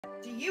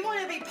Do you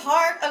want to be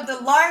part of the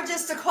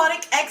largest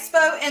aquatic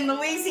expo in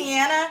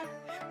Louisiana?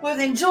 Well,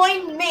 then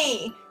join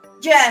me,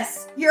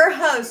 Jess, your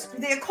host for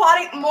the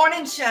Aquatic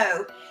Morning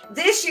Show.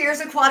 This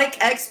year's Aquatic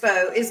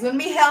Expo is going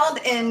to be held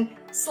in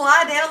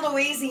Slidell,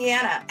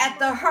 Louisiana at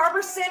the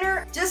Harbor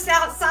Center just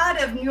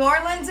outside of New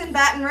Orleans and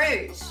Baton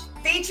Rouge,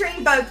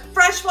 featuring both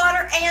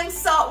freshwater and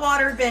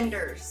saltwater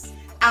vendors.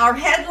 Our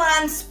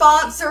headline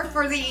sponsor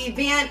for the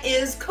event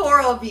is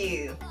Coral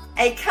View,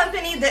 a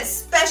company that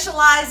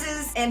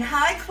specializes in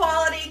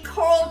high-quality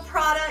coral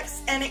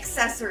products and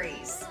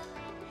accessories.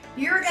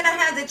 You're going to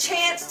have the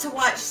chance to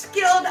watch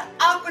skilled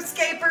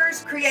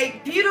aquascapers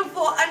create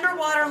beautiful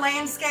underwater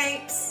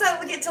landscapes. So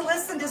we get to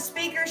listen to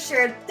speakers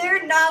share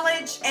their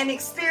knowledge and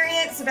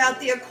experience about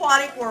the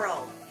aquatic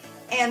world.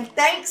 And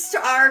thanks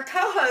to our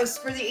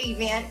co-host for the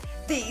event,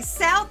 the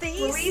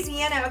Southeast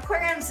Louisiana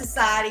Aquarium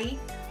Society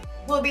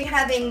will be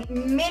having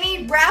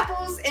many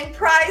raffles and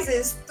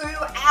prizes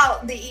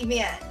throughout the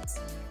event.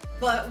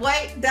 But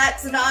wait,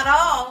 that's not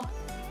all.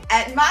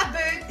 At my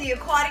booth, the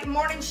Aquatic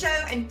Morning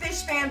Show and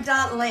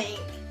FishFam.link,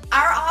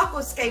 our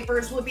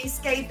aquascapers will be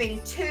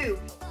scaping two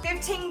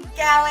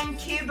 15-gallon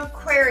cube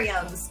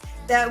aquariums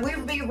that we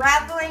will be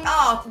raffling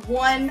off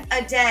one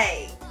a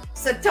day.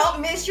 So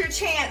don't miss your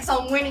chance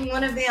on winning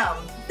one of them.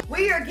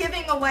 We are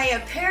giving away a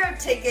pair of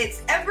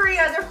tickets every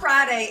other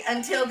Friday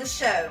until the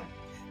show.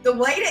 The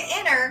way to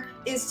enter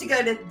is to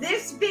go to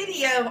this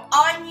video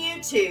on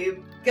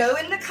YouTube, go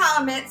in the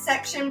comment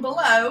section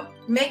below,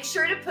 make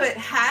sure to put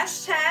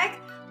hashtag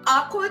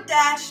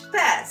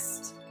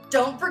Aqua-Fest.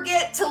 Don't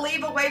forget to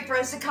leave a way for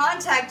us to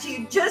contact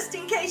you just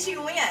in case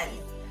you win.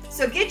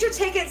 So get your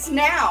tickets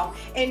now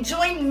and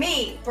join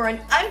me for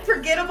an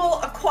unforgettable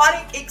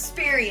aquatic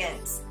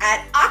experience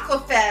at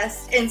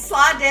Aqua-Fest in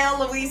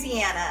Slidell,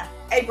 Louisiana,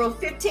 April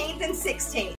 15th and 16th.